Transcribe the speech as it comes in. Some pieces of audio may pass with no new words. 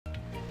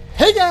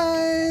Hey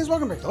guys,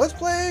 welcome back to Let's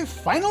Play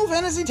Final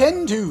Fantasy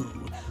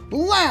X-2.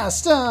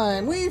 Last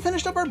time we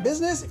finished up our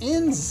business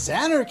in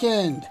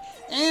Zanarkand,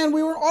 and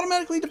we were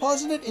automatically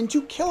deposited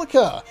into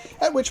Kilika,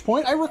 at which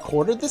point I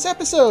recorded this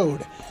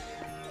episode.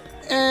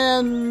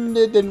 And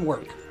it didn't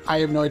work. I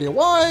have no idea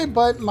why,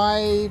 but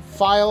my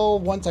file,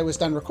 once I was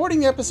done recording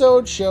the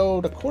episode,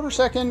 showed a quarter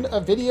second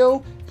of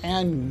video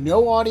and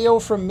no audio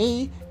from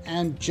me,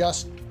 and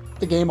just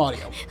the game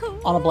audio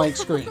on a blank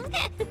screen.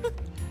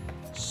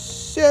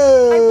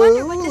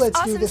 So,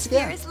 let's do this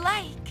again. Is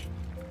like.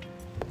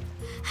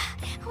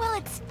 Well,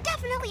 it's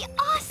definitely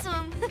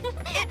awesome.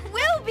 It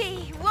will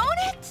be, won't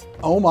it?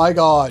 Oh my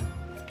god.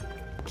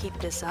 Keep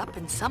this up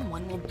and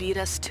someone will beat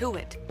us to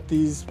it.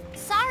 These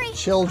Sorry.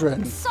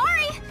 children.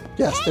 Sorry.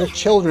 Yes, Hey, they're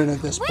children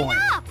at this wake point.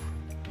 up.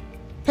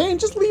 Pain,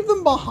 just leave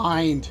them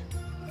behind.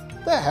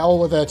 The hell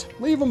with it.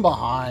 Leave them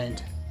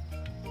behind.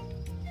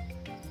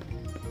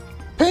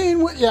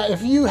 Pain, yeah,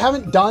 if you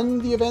haven't done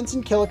the events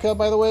in Kilika,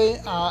 by the way,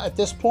 at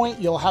this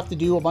point, you'll have to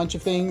do a bunch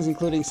of things,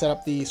 including set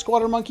up the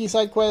Squatter Monkey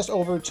side quest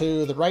over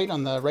to the right,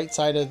 on the right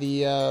side of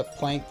the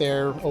plank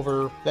there,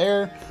 over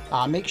there.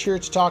 Make sure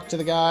to talk to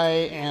the guy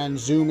and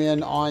zoom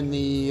in on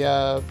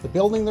the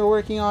building they're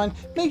working on.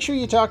 Make sure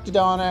you talk to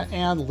Donna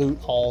and loot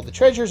all the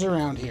treasures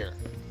around here.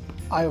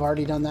 I've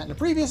already done that in a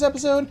previous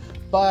episode,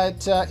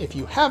 but if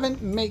you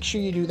haven't, make sure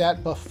you do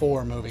that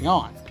before moving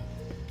on.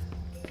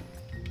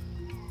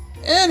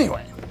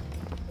 Anyway,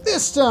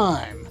 this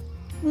time,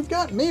 we've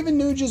got Maven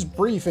Nuge's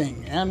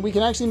briefing, and we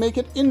can actually make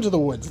it into the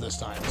woods this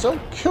time, so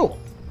cool.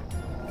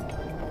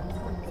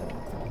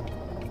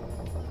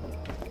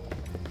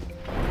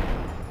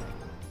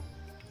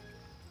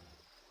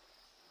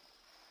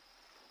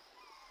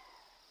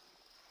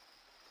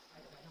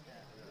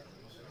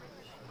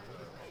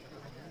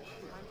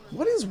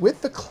 What is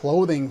with the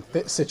clothing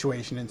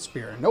situation in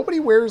Spear? Nobody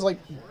wears, like,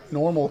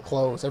 normal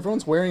clothes.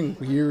 Everyone's wearing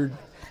weird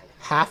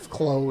half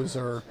clothes,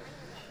 or...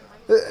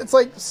 It's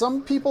like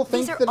some people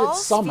think that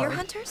it's summer, Spear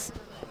hunters?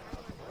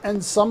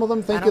 and some of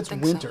them think it's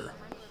winter.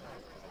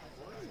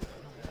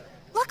 So.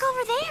 Look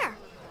over there.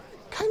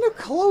 What kind of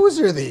clothes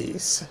are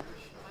these?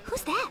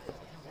 Who's that?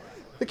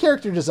 The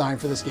character design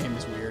for this game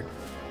is weird.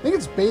 I think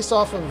it's based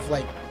off of,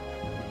 like,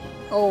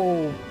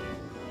 oh,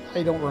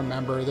 I don't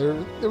remember.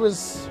 There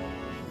was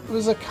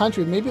a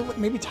country, maybe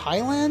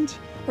Thailand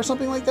or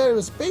something like that. It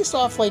was based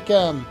off like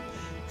an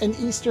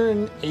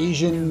Eastern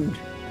Asian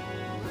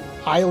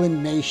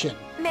island nation.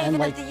 Maven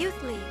like, of the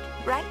Youth League,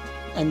 right?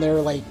 and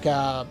their like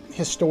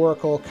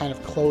historical kind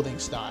of clothing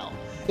style.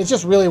 It's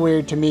just really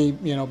weird to me,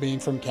 you know, being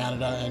from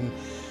Canada and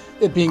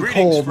it being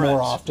cold friends. more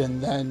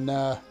often than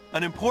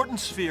An important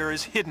sphere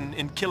is hidden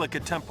in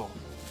Kilika Temple.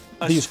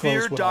 A These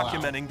sphere clothes would allow.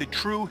 documenting the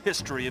true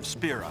history of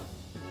Spira.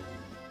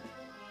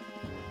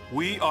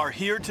 We are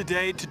here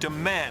today to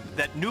demand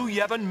that New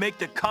Yevon make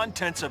the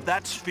contents of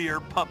that sphere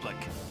public.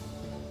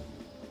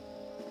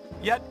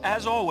 Yet,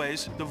 as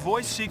always, the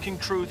voice seeking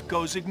truth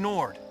goes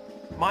ignored.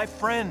 My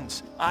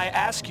friends, I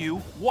ask you,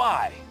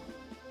 why?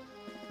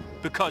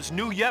 Because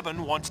New Yevon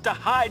wants to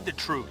hide the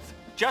truth,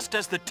 just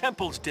as the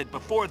temples did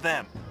before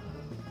them.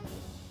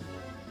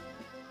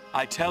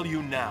 I tell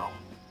you now,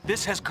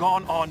 this has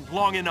gone on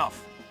long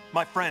enough.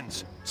 My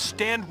friends,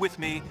 stand with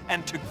me,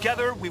 and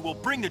together we will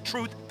bring the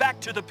truth back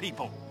to the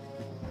people.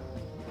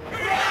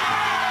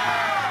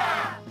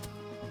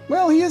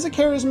 well, he is a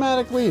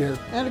charismatic leader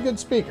and a good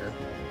speaker.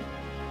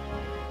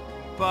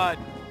 But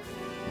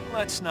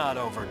let's not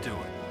overdo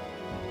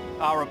it.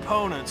 Our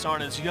opponents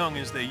aren't as young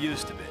as they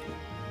used to be.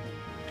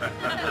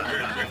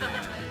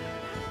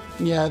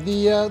 Yeah,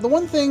 the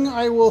one thing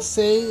I will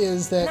say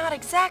is that Not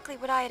exactly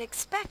what I had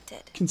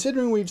expected.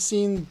 considering we've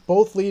seen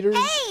both leaders,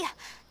 Hey!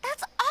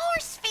 That's our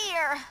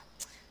sphere!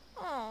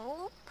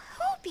 Oh,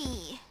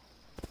 Poopy.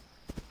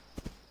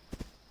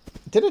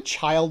 did a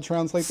child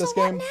translate this So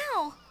game? what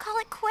now? Call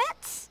it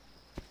quits?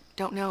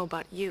 Don't know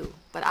about you,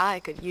 but I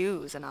could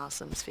use an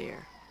awesome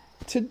sphere.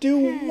 To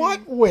do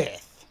what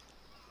with?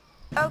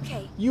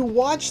 Okay. You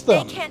watch They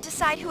them. can't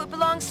decide who it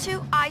belongs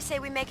to. I say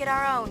we make it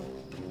our own.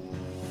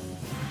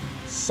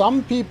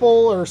 Some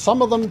people, or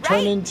some of them, turn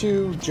Right.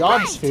 into job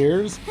Right.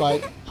 spheres,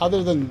 but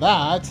other than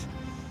that,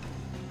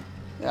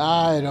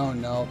 I don't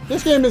know.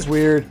 This game is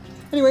weird.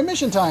 Anyway,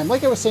 mission time.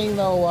 Like I was saying,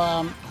 though,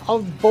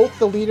 of both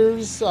the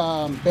leaders,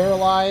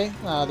 Baralai,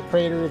 the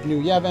Praetor of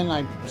New Yevon,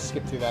 I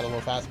skipped through that a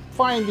little fast.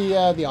 Find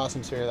the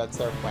awesome sphere. That's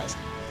their quest.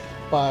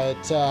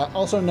 But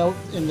also note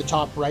in the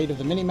top right of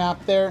the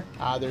minimap there,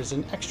 there's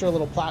an extra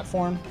little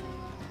platform.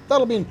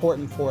 That'll be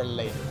important for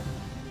later.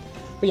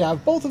 But yeah,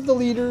 both of the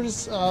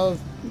leaders of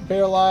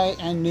Baralai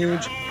and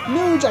Nuge.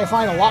 Nuge I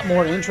find a lot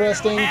more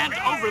interesting. Hand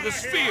over the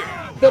sphere!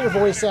 Better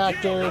voice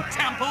actor,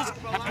 Temples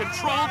have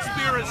controlled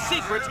Spira's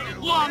secrets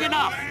long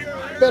enough!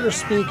 better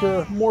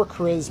speaker, more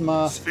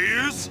charisma.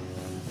 Spheres?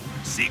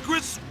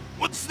 Secrets?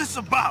 What's this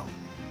about?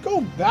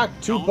 Go back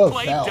to Don't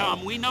play Bethel.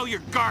 dumb, we know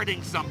you're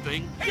guarding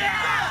something.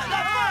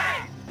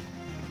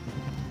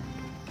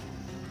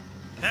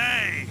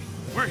 Hey,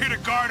 we're here to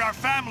guard our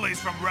families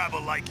from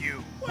rebel like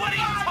you. What are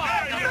you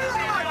talking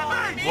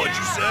about? What'd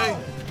you say?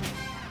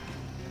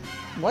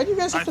 Why do you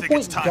guys have I to think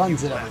point it's time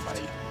guns you at left.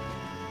 everybody?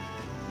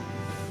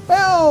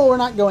 Well, we're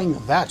not going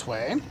that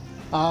way.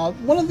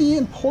 One of the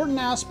important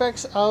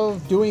aspects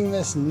of doing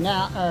this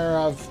now, or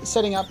of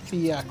setting up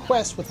the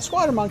quest with the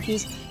squatter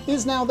monkeys,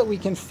 is now that we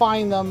can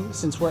find them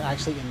since we're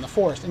actually in the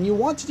forest. And you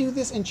want to do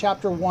this in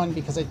Chapter 1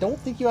 because I don't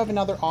think you have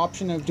another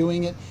option of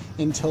doing it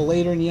until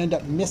later, and you end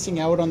up missing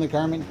out on the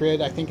garment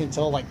grid, I think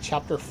until like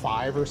Chapter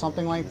 5 or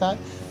something like that.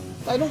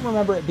 I don't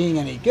remember it being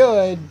any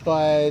good,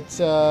 but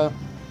you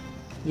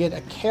get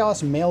a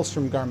Chaos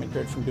Maelstrom garment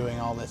grid from doing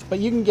all this. But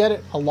you can get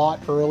it a lot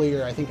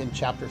earlier, I think in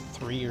Chapter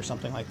 3 or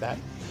something like that.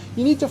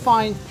 You need to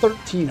find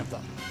 13 of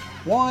them.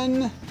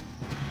 1,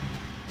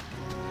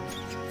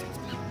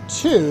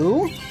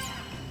 2.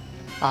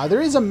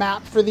 There is a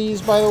map for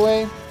these, by the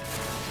way.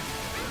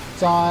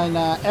 It's on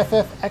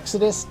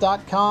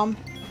ffexodus.com.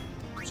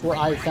 That's where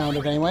I found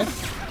it anyway.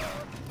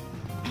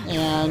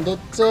 And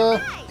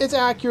it's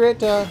accurate.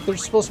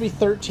 There's supposed to be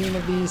 13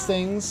 of these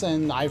things,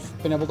 and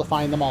I've been able to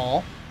find them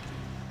all.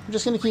 I'm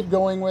just going to keep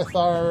going with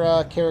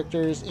our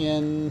characters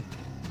in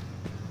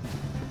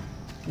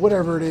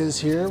whatever it is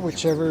here,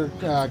 whichever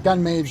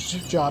gun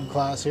mage job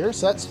class here.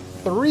 So that's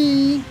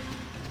 3.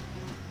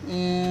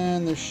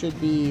 And there should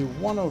be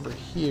 1 over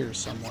here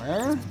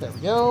somewhere. There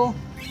we go.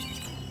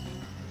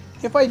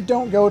 If I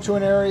don't go to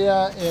an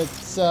area,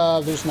 it's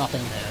there's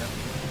nothing there.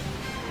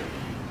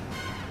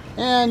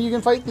 And you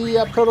can fight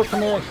the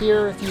Proto-Chimera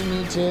here if you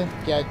need to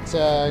get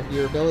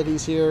your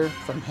abilities here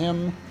from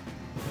him.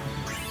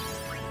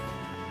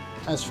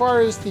 As far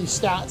as the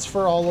stats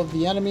for all of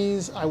the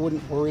enemies, I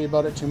wouldn't worry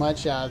about it too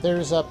much.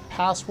 There's a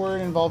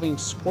password involving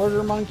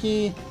Squirter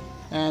Monkey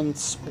and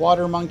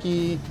Squatter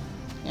Monkey,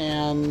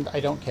 and I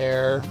don't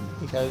care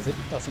because it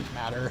doesn't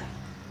matter.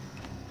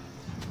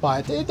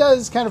 But it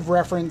does kind of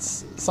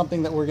reference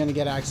something that we're going to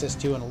get access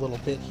to in a little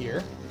bit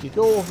here. If you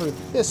go over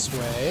this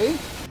way,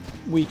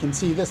 we can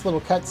see this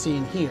little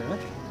cutscene here.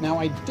 Now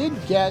I did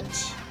get...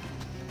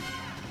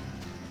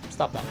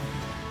 Stop that.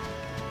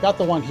 Got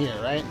the one here,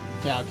 right?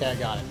 Yeah, okay, I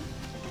got it.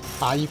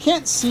 You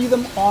can't see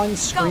them on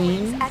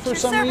screen for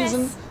some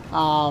reason.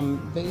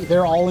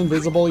 They're all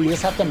invisible. You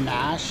just have to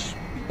mash,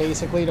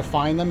 basically, to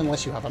find them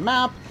unless you have a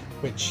map,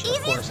 which,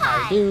 of course,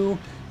 I do.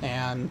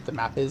 And the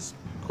map is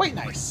quite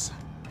nice.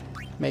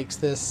 Makes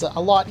this a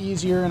lot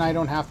easier, and I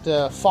don't have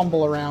to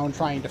fumble around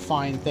trying to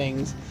find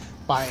things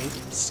by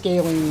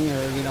scaling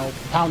or, you know,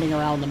 pounding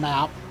around the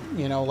map,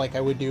 you know, like I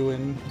would do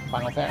in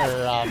Final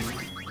Fantasy or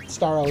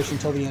Star Ocean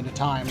until the end of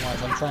time,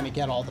 unless I'm trying to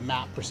get all the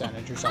map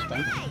percentage or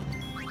something.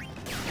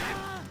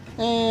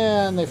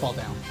 And they fall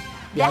down.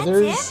 Yeah,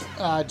 there's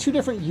 2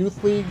 different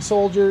Youth League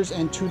soldiers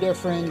and 2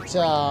 different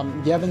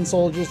Yevon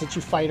soldiers that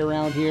you fight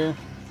around here.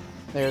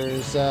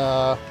 There's,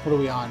 what are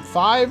we on,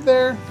 5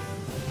 there?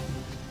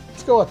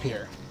 Let's go up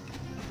here.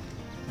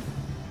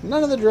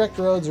 None of the direct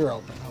roads are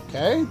open,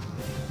 okay?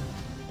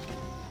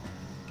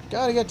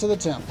 Gotta get to the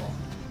temple.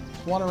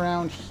 There's one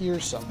around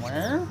here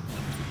somewhere.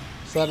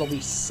 So that'll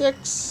be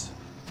 6.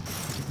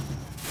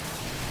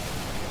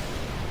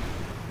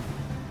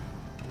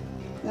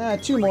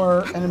 2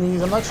 more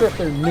enemies. I'm not sure if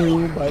they're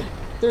new, but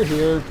they're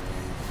here.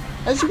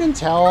 As you can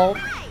tell,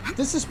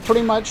 this is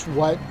pretty much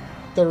what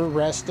the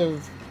rest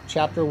of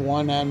Chapter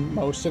 1 and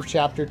most of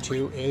Chapter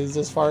 2 is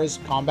as far as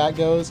combat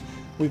goes.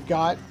 We've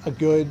got a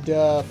good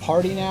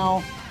party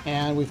now,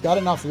 and we've got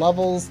enough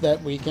levels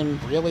that we can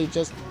really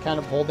just kind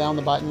of hold down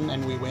the button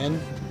and we win.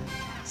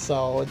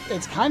 So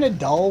it's kind of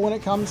dull when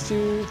it comes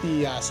to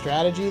the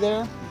strategy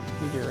there.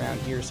 Maybe around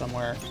here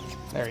somewhere.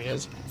 There he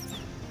is.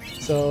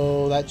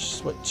 So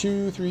that's what,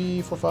 2,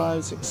 3, 4,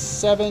 5, 6,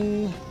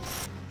 7,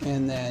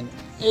 and then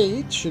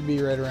 8 should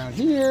be right around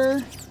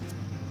here.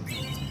 There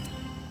we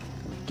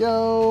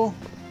go.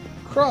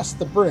 Cross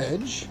the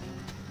bridge.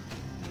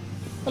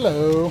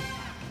 Hello.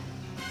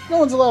 No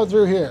one's allowed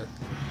through here.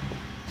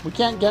 We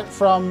can't get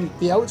from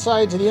the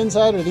outside to the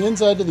inside or the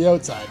inside to the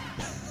outside.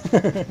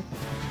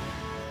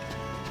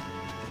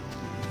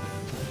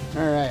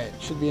 Alright,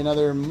 should be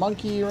another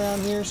monkey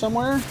around here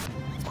somewhere.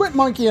 Quit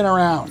monkeying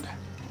around.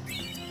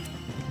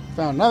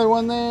 Found another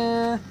one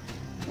there.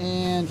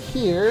 And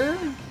here,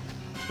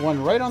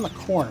 one right on the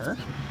corner.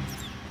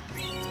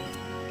 There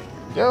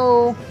we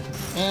go.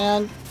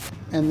 And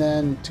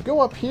then to go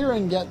up here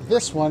and get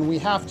this one, we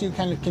have to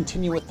kind of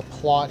continue with the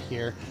plot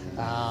here.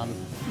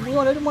 We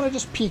want to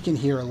just peek in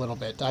here a little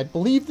bit. I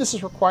believe this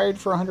is required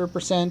for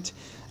 100%.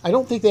 I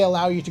don't think they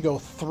allow you to go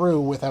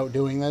through without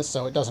doing this,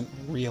 so it doesn't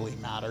really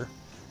matter.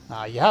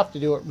 You have to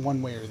do it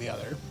one way or the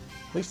other,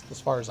 at least as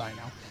far as I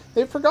know.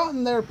 They've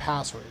forgotten their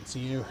passwords.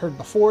 You heard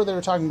before they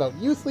were talking about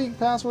Youth League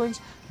passwords.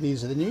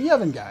 These are the new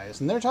Yevon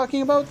guys, and they're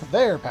talking about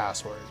their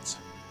passwords.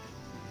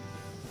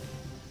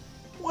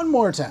 One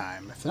more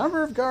time. If the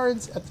number of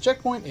guards at the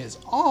checkpoint is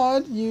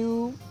odd,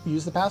 you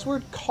use the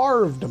password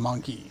carved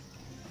monkey.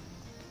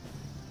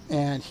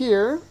 And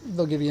here,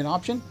 they'll give you an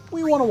option.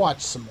 We want to watch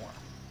some more.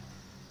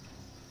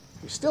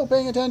 You're still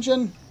paying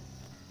attention?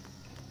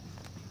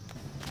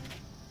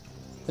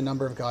 The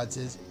number of gods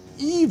is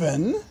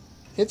even.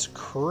 It's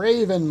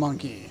Craven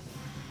Monkey.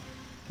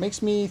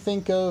 Makes me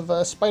think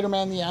of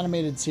Spider-Man the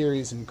Animated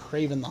Series and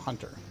Kraven the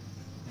Hunter.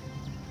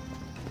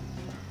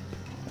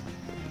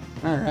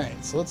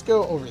 Alright, so let's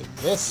go over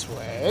this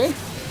way.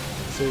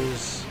 So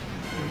there's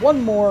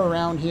one more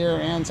around here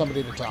and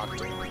somebody to talk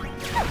to.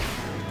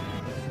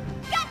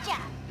 Gotcha!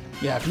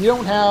 Yeah, if you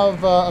don't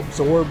have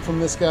Absorb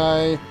from this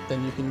guy,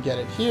 then you can get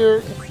it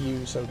here if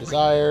you so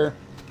desire.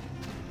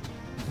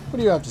 What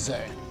do you have to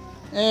say?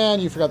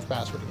 And you forgot the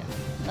password again.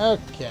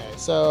 Okay,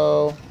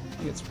 so I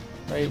think it's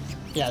right.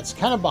 Yeah, it's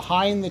kind of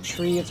behind the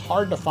tree. It's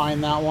hard to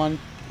find that one.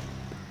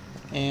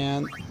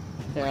 And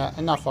yeah,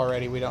 enough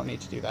already. We don't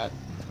need to do that.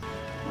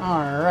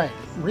 Alright,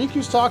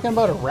 Riku's talking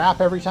about a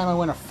rap every time I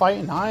win a fight,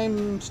 and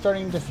I'm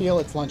starting to feel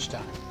it's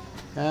lunchtime.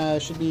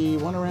 Should be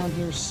one around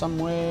here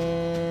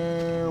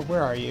somewhere.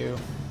 Where are you?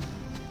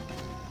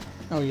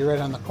 Oh, you're right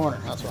on the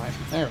corner. That's why.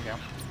 There we go.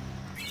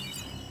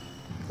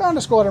 Found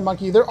a squatter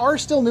monkey. There are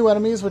still new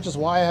enemies, which is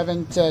why I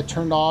haven't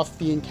turned off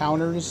the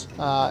encounters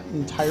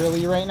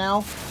entirely right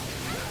now.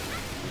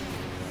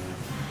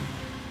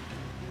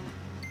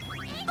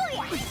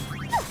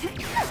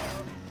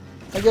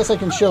 I guess I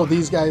can show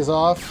these guys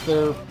off.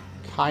 They're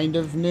kind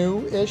of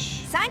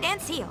new-ish. Signed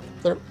and sealed.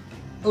 They're...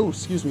 Oh,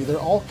 excuse me. They're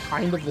all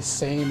kind of the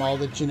same, all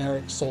the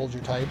generic soldier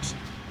types.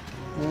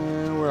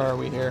 Where are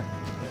we here?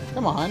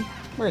 Come on.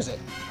 Where is it?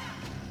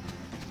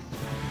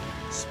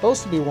 It's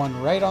supposed to be one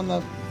right on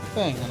the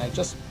thing, and I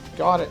just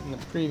got it in the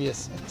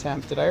previous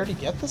attempt. Did I already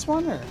get this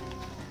one, or...?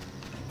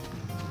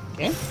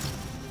 Okay.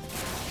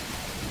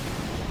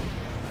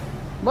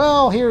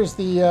 Well, here's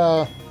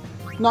the,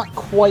 not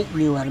quite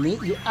new enemy.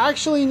 You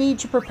actually need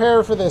to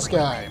prepare for this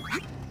guy.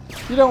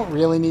 You don't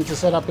really need to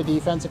set up a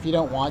defense if you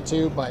don't want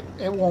to, but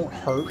it won't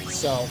hurt,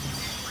 so...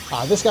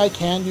 this guy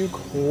can do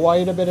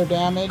quite a bit of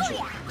damage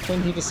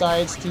when he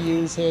decides to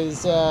use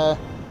his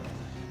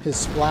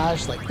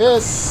splash like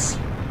this.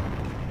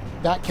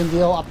 That can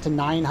deal up to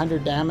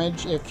 900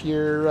 damage if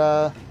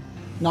you're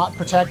not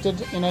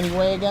protected in any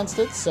way against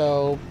it,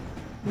 so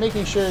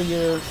making sure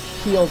you're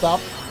healed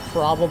up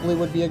probably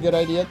would be a good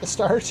idea at the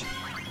start.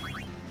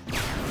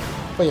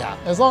 But yeah,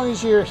 as long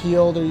as you're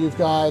healed or you've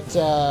got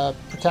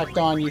Protect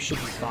on, you should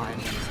be fine.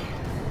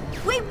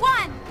 We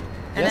won!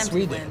 Yes,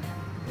 we did.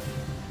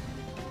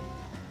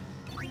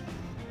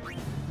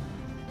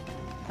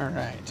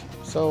 Alright,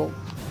 so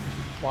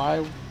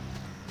why...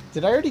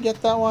 Did I already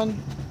get that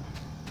one?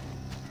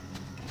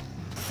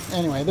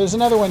 Anyway, there's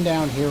another one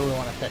down here we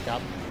want to pick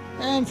up.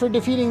 And for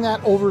defeating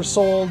that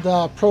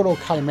oversold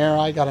Proto-Chimera,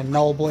 I got a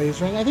Null Blaze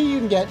Ring. I think you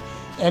can get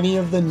any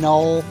of the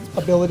Null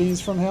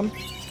abilities from him.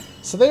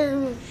 So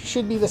there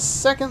should be the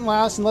second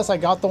last, unless I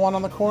got the one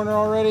on the corner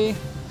already.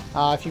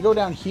 If you go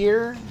down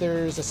here,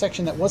 there's a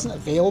section that wasn't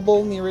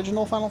available in the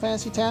original Final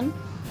Fantasy X.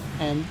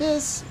 And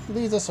this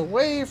leads us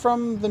away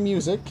from the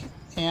music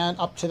and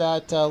up to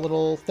that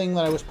little thing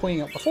that I was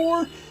pointing out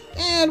before.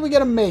 And we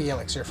get a Mega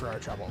Elixir for our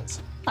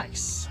troubles.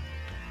 Nice.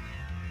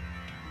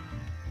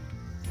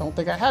 Don't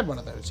think I had one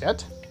of those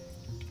yet.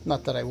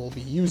 Not that I will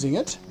be using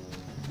it.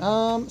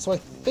 So I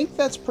think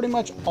that's pretty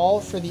much all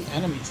for the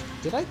enemies.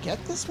 Did I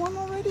get this one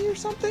already or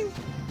something?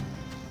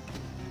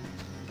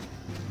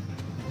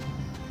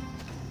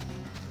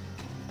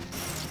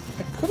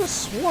 I could have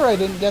swore I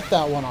didn't get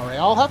that one already.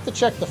 I'll have to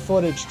check the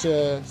footage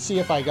to see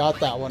if I got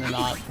that one or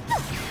not.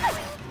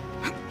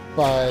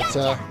 But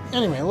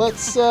anyway,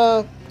 let's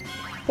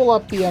pull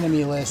up the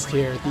enemy list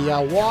here.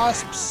 The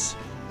wasps,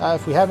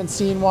 if we haven't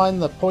seen one,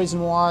 the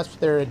poison wasp,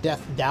 they're a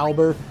death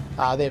dauber.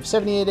 They have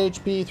 78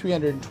 HP,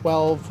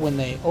 312 when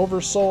they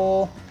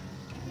oversoul.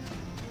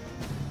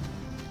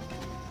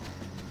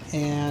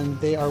 And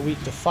they are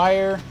weak to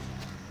fire.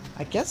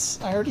 I guess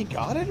I already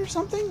got it or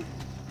something?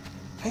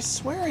 I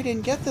swear I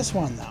didn't get this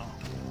one, though.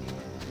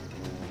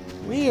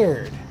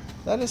 Weird.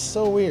 That is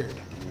so weird.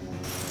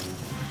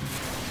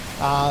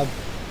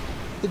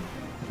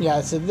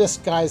 Yeah, so this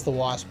guy's the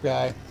wasp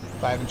guy,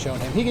 if I haven't shown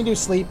him. He can do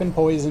sleep and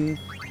poison,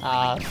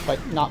 but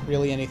not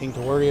really anything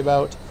to worry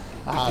about.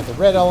 The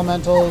red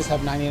elementals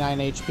have 99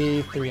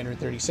 HP,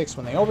 336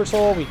 when they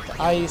oversoul, weak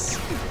to ice.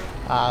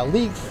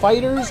 League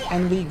fighters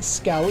and League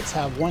scouts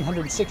have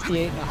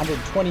 168 and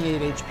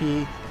 128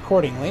 HP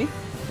accordingly.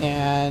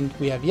 And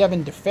we have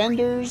Yevon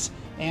defenders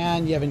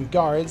and Yevon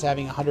guards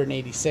having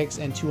 186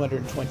 and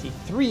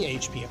 223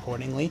 HP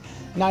accordingly.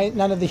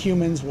 None of the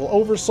humans will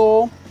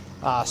oversoul.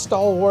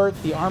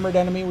 Stalwart, the armored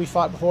enemy we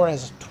fought before,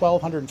 has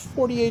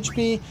 1240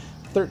 HP,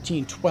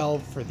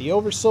 1312 for the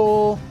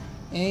oversoul.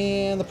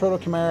 And the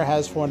Proto-Chimera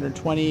has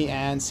 420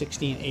 and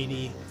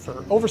 1680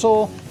 for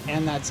oversoul,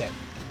 and that's it.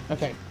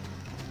 Okay.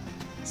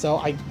 So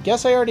I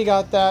guess I already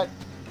got that.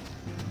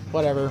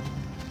 Whatever.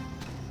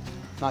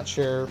 Not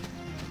sure.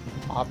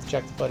 I'll have to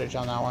check the footage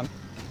on that one.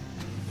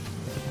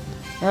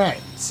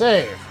 Alright,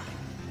 save.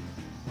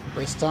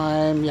 This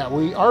time, yeah,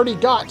 we already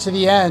got to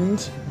the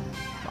end.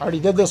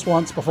 Already did this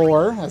once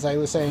before, as I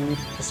was saying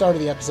at the start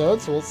of the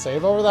episode, so we'll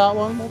save over that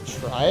one. We'll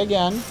try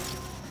again.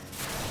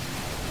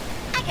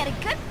 I got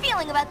a good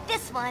feeling about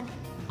this one.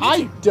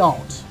 I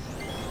don't.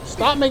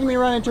 Stop making me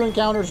run into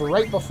encounters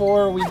right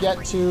before we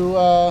get to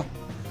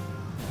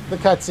the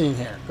cutscene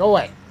here. Go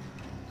away.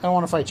 I don't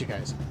want to fight you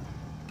guys.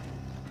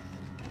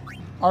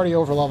 Already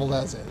overleveled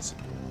as is.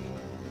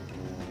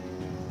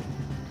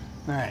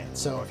 Alright,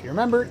 so if you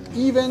remember,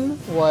 even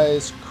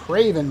was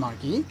Craven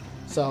Monkey.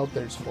 So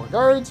there's 4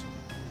 guards.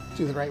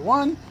 Do the right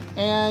one,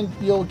 and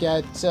you'll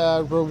get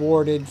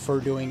rewarded for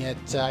doing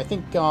it, I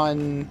think,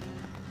 on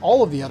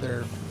all of the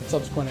other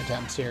subsequent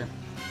attempts here.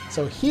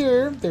 So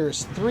here,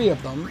 there's 3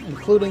 of them,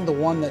 including the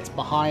one that's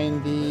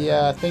behind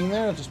the thing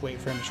there. I'll just wait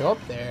for him to show up.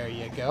 There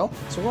you go.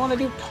 So we want to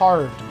do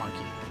Carved Monkey.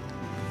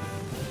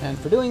 And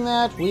for doing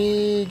that,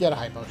 we get a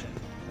high potion.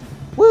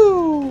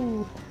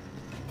 Woo!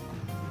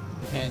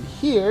 And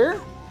here,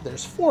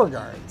 there's 4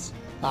 guards.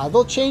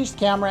 They'll change the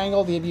camera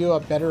angle to give you a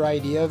better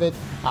idea of it.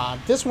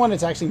 This one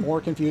is actually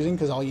more confusing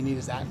because all you need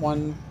is that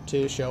one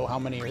to show how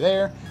many are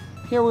there.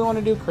 Here we want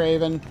to do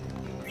Craven.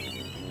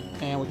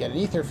 And we get an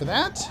ether for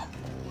that.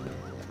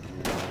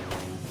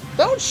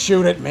 Don't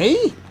shoot at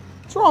me!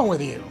 What's wrong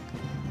with you?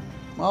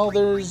 Well,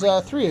 there's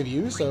 3 of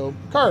you, so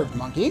Carved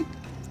Monkey.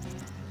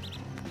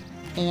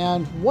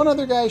 And one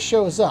other guy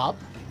shows up.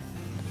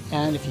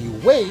 And if you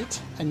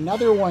wait,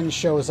 another one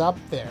shows up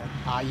there.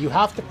 You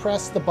have to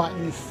press the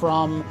button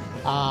from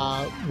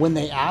when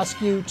they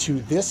ask you to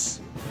this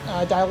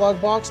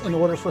dialog box in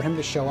order for him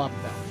to show up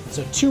though.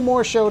 So 2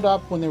 more showed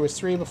up when there was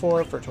 3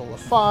 before for a total of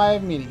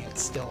 5, meaning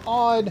it's still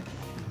odd.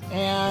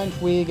 And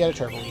we get a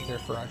Turbo Ether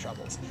for our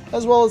troubles.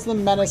 As well as the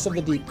Menace of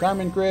the Deep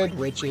Garment Grid,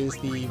 which is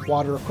the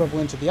water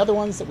equivalent to the other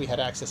ones that we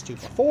had access to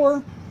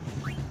before.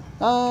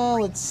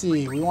 Let's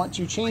see, we want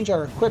to change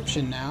our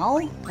equiption now.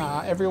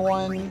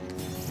 Everyone,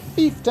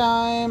 beef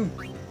time!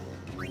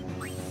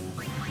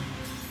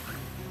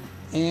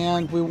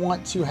 And we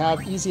want to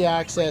have easy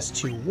access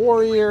to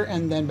Warrior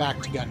and then back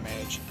to Gun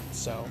Mage.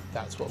 So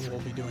that's what we'll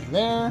be doing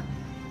there.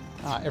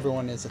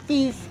 Everyone is a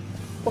thief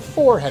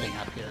before heading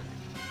up here.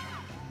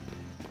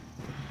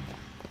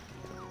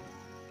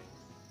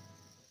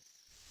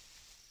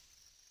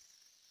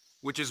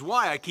 Which is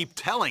why I keep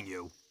telling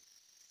you.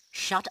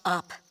 Shut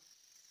up.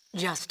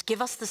 Just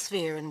give us the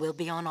sphere and we'll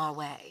be on our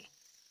way.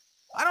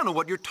 I don't know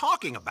what you're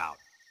talking about.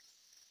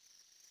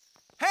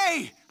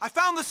 Hey! I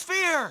found the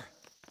sphere!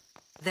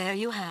 There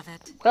you have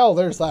it. Well,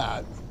 there's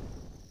that.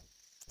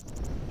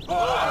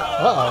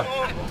 Uh-oh.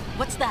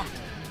 What's that?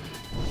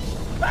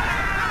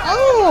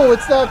 Oh,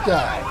 it's that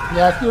guy.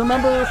 Yeah, if you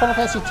remember Final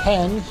Fantasy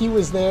X, he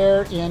was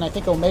there in, I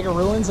think, Omega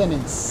Ruins and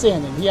in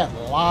Sin, and he had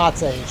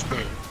lots of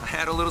HP. I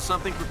had a little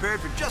something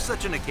prepared for just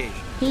such an occasion.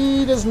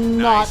 He does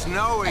not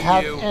knowing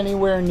have you.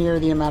 anywhere near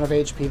the amount of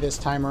HP this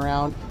time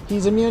around.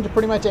 He's immune to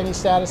pretty much any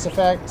status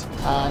effect.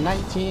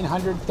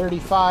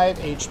 1935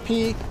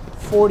 HP,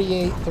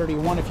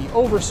 4831 if he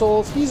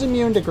oversouls. He's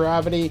immune to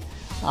gravity,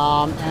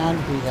 and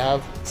we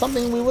have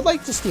something we would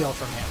like to steal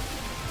from him.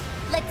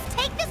 Let's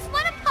take this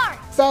one apart.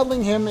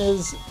 Battling him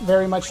is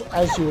very much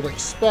as you would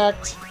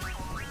expect.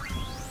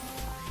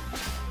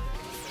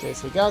 Okay,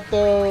 so we got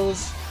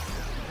those.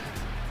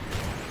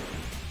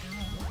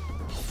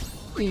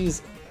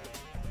 He's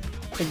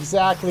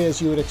exactly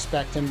as you would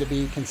expect him to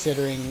be,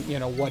 considering, you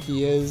know, what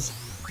he is.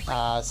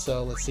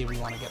 So let's see, we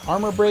want to get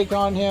armor break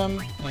on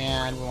him,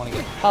 and we want to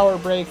get power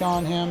break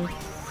on him,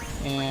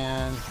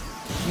 and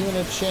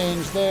unit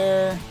change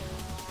there.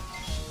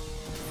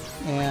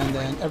 And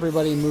then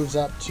everybody moves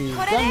up to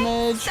Gun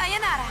Mage.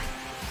 Sayonara.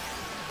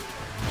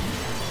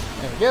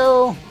 There we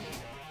go.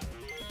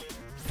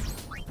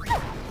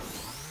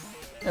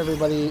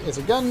 Everybody is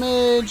a Gun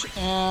Mage,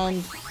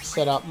 and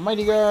set up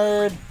Mighty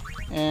Guard,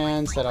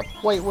 and set up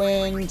White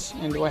Wind.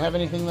 And do I have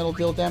anything that'll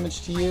deal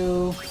damage to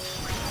you?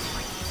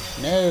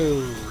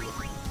 No.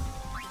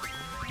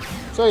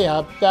 So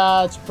yeah,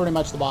 that's pretty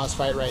much the boss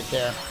fight right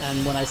there.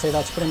 And when I say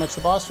that's pretty much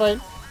the boss fight,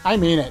 I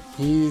mean it.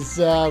 He's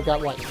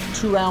got, what,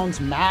 2 rounds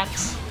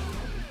max?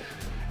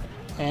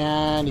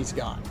 And he's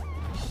gone.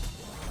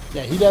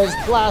 Yeah, he does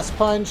Blast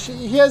Punch.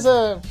 He has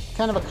a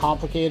kind of a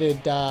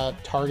complicated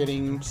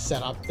targeting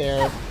setup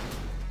there.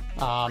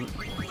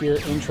 If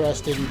you're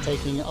interested in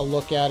taking a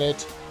look at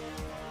it,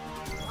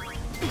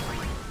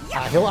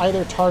 he'll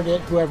either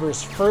target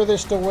whoever's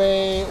furthest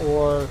away,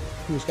 or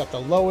who's got the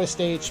lowest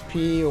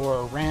HP,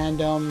 or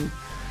random.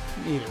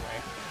 Either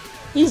way.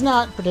 He's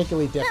not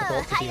particularly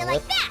difficult to deal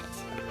with. That?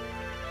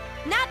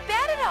 Not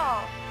bad at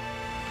all.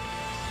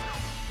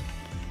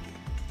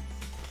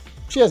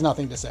 She has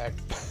nothing to say.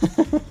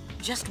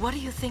 Just what do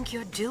you think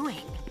you're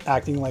doing?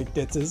 Acting like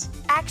ditzes.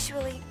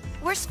 Actually,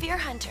 we're sphere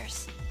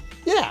hunters.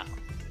 Yeah.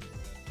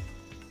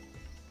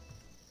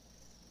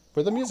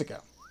 For the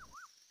musica.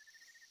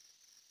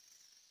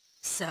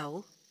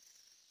 So?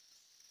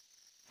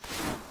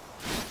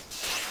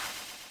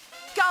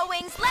 Go,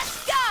 Wings,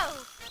 let's go!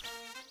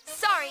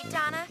 Sorry,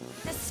 Donna.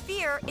 The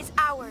sphere is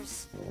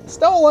ours.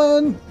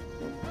 Stolen!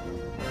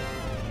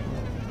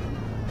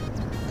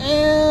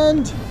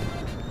 And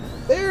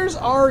there's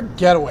our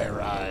getaway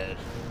ride.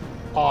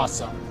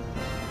 Awesome.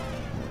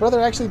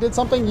 Brother actually did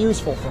something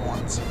useful for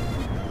once.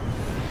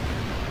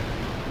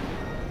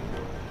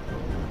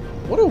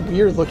 What a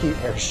weird looking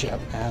airship,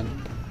 man.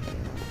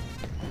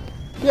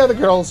 Yeah, the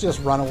girls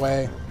just run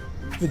away.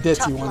 The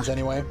ditzy ones,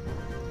 anyway.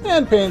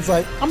 And Payne's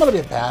like, I'm gonna be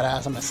a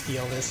badass, I'm gonna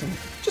steal this and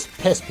just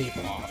piss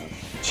people off.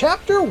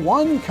 Chapter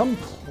 1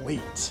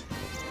 complete.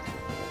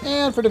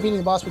 And for defeating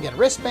the boss, we get a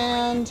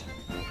wristband.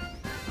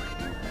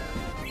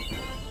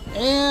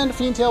 And a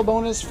Fiend Tail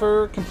bonus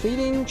for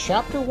completing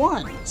Chapter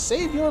 1.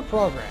 Save your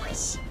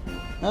progress.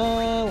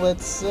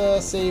 Let's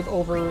save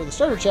over the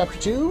start of Chapter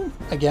 2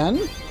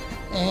 again.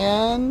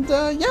 And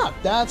yeah,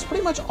 that's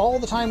pretty much all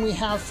the time we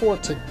have for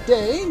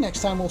today.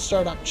 Next time we'll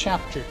start up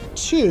Chapter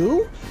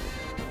 2.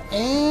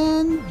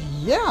 And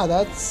yeah,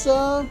 that's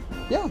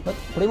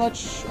pretty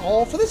much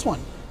all for this one.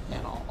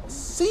 And I'll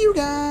see you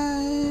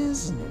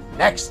guys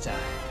next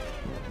time.